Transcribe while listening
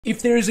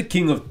If there is a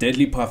king of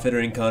deadly puff adder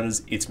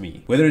encounters, it's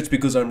me. Whether it's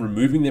because I'm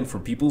removing them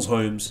from people's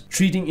homes,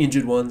 treating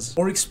injured ones,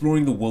 or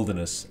exploring the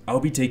wilderness, I'll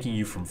be taking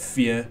you from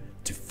fear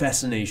to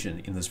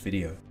fascination in this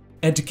video.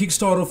 And to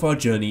kickstart off our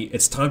journey,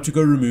 it's time to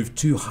go remove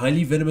two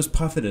highly venomous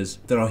puff adders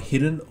that are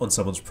hidden on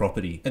someone's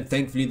property. And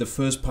thankfully the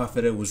first puff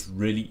adder was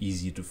really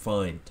easy to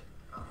find.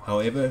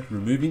 However,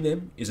 removing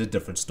them is a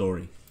different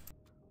story.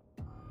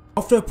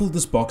 After I pulled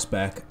this box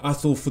back, I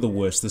thought for the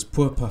worst. This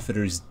poor puff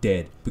adder is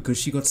dead because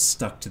she got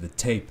stuck to the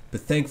tape.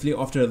 But thankfully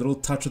after a little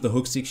touch with the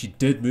hook stick, she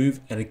did move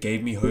and it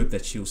gave me hope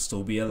that she'll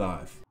still be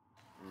alive.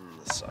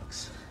 This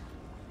sucks.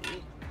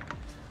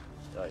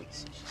 Oh, you can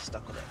see she's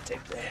stuck on that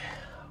tape there.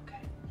 Okay.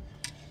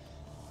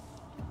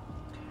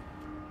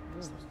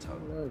 Where's the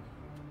tongue?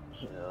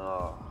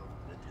 Oh,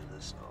 I'm gonna do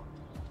this now.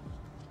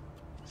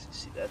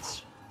 See,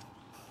 that's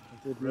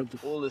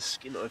ripped all the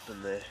skin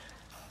open there.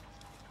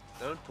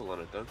 Don't pull on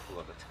it, don't pull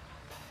on it.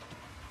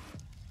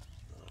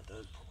 No,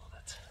 don't pull on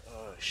it.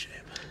 Oh, shame.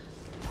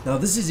 Now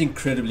this is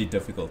incredibly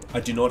difficult.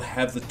 I do not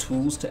have the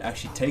tools to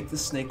actually take the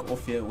snake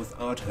off here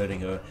without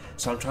hurting her,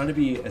 so I'm trying to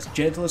be as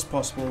gentle as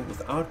possible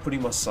without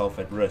putting myself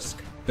at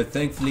risk. But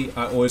thankfully,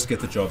 I always get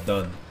the job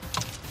done.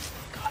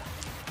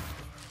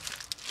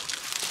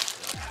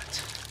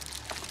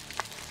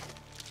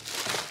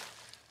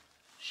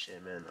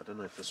 Shame, man. I don't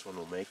know if this one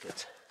will make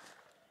it.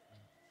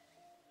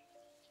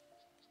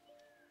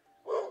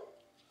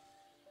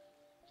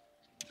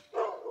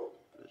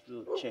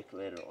 We'll check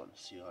later on,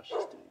 see how she's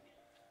doing.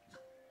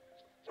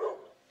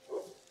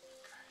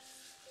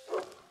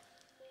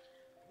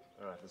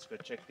 Alright, let's go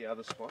check the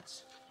other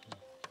spots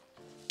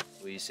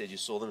where you said you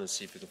saw them and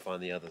see if we can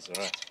find the others.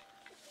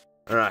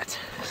 Alright,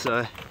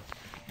 so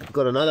I've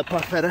got another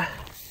puff adder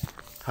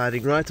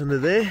hiding right under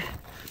there.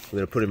 We're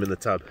going to put him in the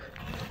tub.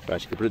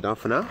 Right, you can put it down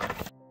for now.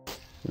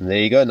 And there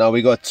you go, now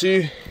we got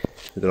two.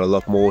 We've got a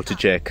lot more to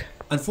check.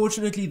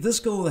 Unfortunately, this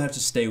girl will have to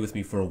stay with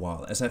me for a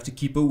while, as I have to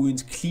keep her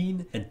wounds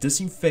clean and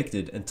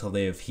disinfected until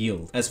they have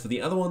healed. As for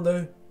the other one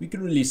though, we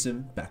can release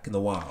him back in the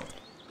wild.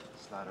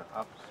 Slide her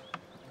up.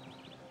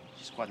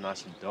 She's quite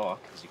nice and dark,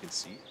 as you can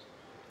see.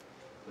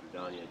 Put her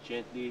down here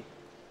gently,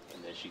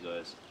 and there she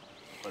goes.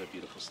 What a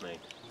beautiful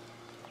snake.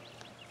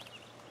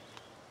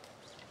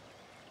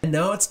 And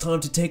now it's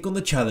time to take on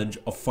the challenge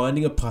of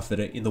finding a puff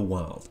adder in the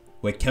wild,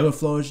 where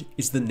camouflage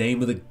is the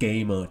name of the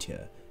game out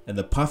here, and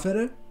the puff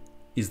adder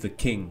is the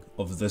king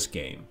of this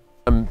game.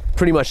 I'm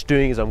pretty much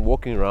doing is I'm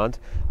walking around,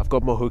 I've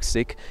got my hook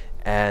stick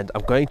and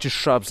I'm going to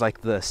shrubs like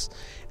this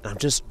and I'm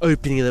just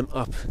opening them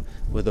up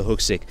with the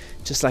hook stick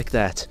just like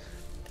that,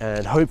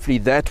 and hopefully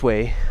that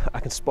way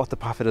I can spot the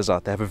puff adders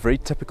out. They have a very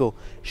typical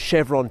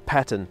chevron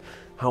pattern,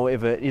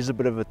 however it is a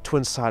bit of a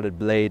twin-sided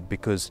blade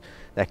because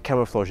that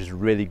camouflage is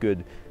really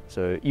good.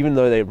 So even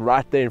though they're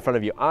right there in front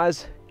of your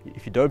eyes,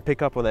 if you don't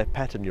pick up on that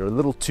pattern, you're a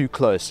little too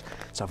close.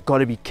 So I've got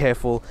to be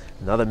careful.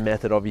 Another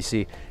method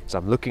obviously is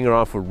I'm looking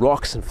around for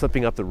rocks and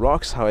flipping up the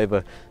rocks.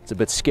 However, it's a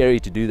bit scary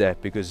to do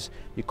that because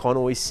you can't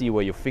always see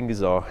where your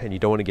fingers are and you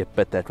don't want to get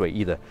bit that way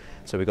either.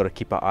 So we've got to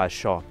keep our eyes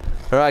sharp.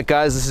 All right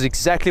guys, this is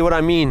exactly what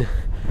I mean.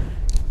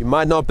 You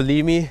might not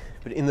believe me,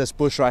 but in this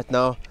bush right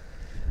now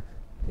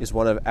is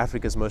one of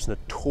Africa's most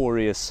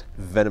notorious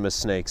venomous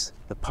snakes,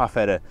 the puff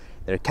adder.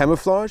 Their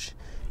camouflage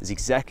is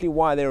exactly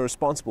why they're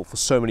responsible for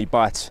so many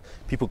bites.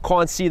 People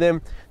can't see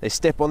them, they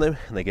step on them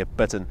and they get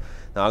bitten.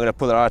 Now I'm going to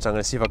pull her out. I'm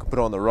going to see if I can put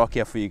her on the rock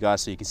here for you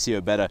guys so you can see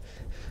her better.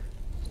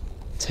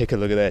 Take a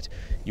look at that.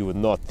 You would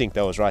not think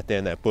that was right there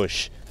in that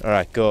bush.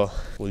 Alright girl,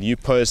 will you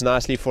pose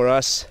nicely for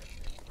us?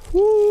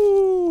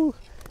 Woo!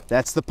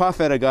 That's the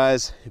puff adder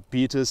guys,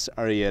 Beatus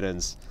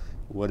arierens.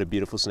 What a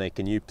beautiful snake.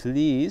 Can you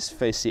please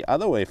face the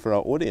other way for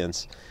our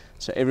audience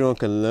so everyone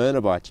can learn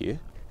about you?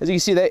 As you can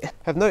see, they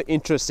have no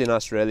interest in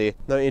us really,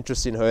 no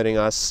interest in hurting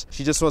us.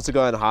 She just wants to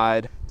go and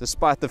hide,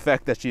 despite the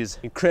fact that she's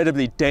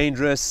incredibly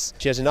dangerous.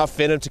 She has enough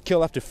venom to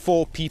kill up to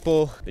 4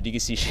 people, but you can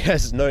see she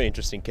has no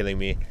interest in killing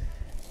me.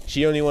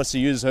 She only wants to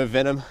use her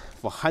venom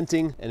for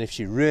hunting, and if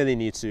she really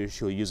needs to,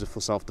 she'll use it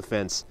for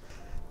self-defense.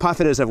 Puff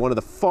adders have one of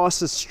the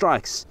fastest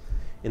strikes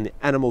in the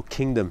animal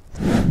kingdom.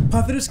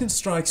 Puff adders can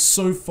strike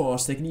so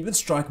fast, they can even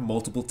strike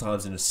multiple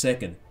times in a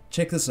second.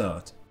 Check this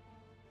out.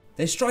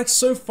 They strike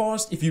so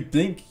fast, if you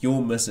blink,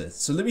 you'll miss it.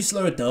 So let me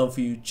slow it down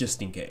for you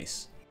just in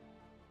case.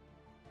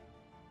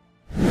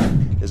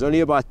 There's only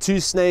about 2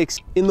 snakes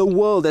in the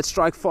world that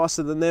strike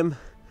faster than them.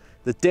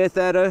 The death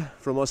adder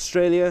from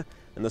Australia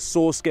and the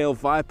saw scale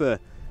viper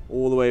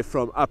all the way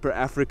from Upper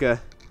Africa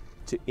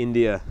to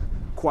India.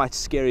 Quite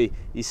scary.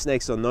 These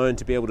snakes are known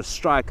to be able to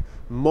strike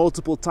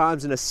multiple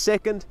times in a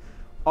second,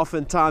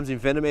 oftentimes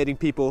envenomating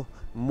people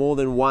more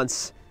than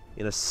once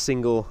in a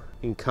single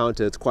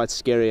encounter. It's quite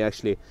scary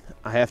actually.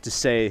 I have to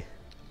say,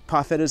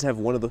 puff adders have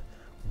one of the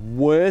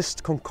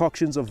worst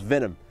concoctions of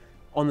venom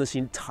on this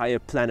entire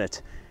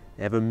planet.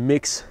 They have a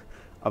mix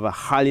of a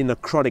highly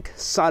necrotic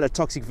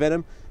cytotoxic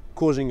venom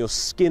causing your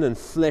skin and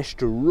flesh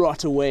to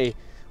rot away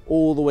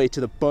all the way to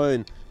the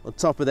bone. On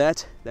top of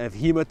that, they have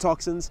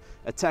hemotoxins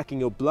attacking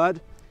your blood,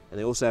 and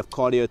they also have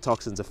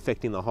cardiotoxins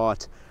affecting the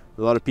heart.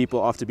 A lot of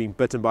people after being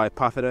bitten by a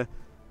puff adder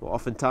will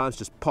oftentimes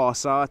just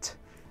pass out.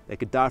 They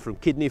could die from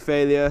kidney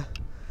failure,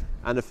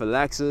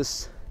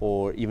 anaphylaxis,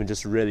 or even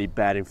just really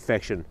bad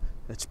infection.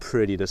 That's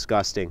pretty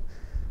disgusting.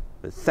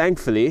 But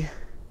thankfully,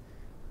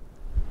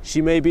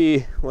 she may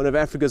be one of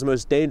Africa's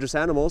most dangerous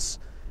animals,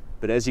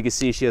 but as you can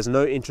see, she has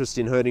no interest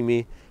in hurting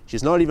me.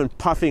 She's not even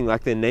puffing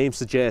like their name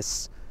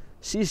suggests.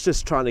 She's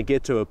just trying to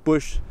get to a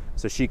bush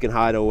so she can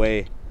hide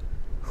away.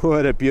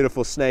 What a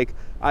beautiful snake.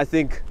 I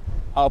think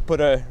I'll put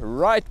her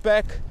right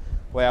back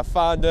where I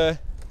found her,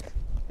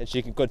 and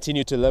she can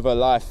continue to live her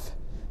life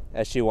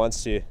as she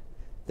wants to.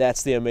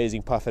 That's the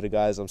amazing puffer,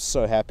 guys. I'm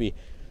so happy.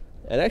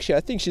 And actually,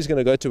 I think she's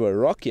gonna go to a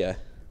rock here.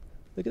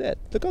 Look at that.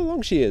 Look how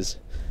long she is.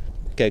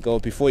 Okay, girl,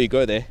 before you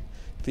go there,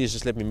 please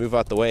just let me move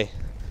out the way.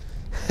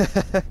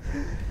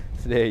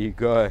 There you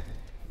go.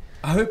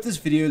 I hope this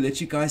video lets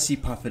you guys see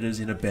pufferers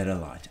in a better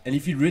light, and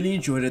if you really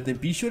enjoyed it, then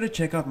be sure to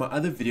check out my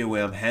other video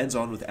where I'm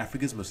hands-on with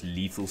Africa's most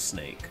lethal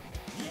snake.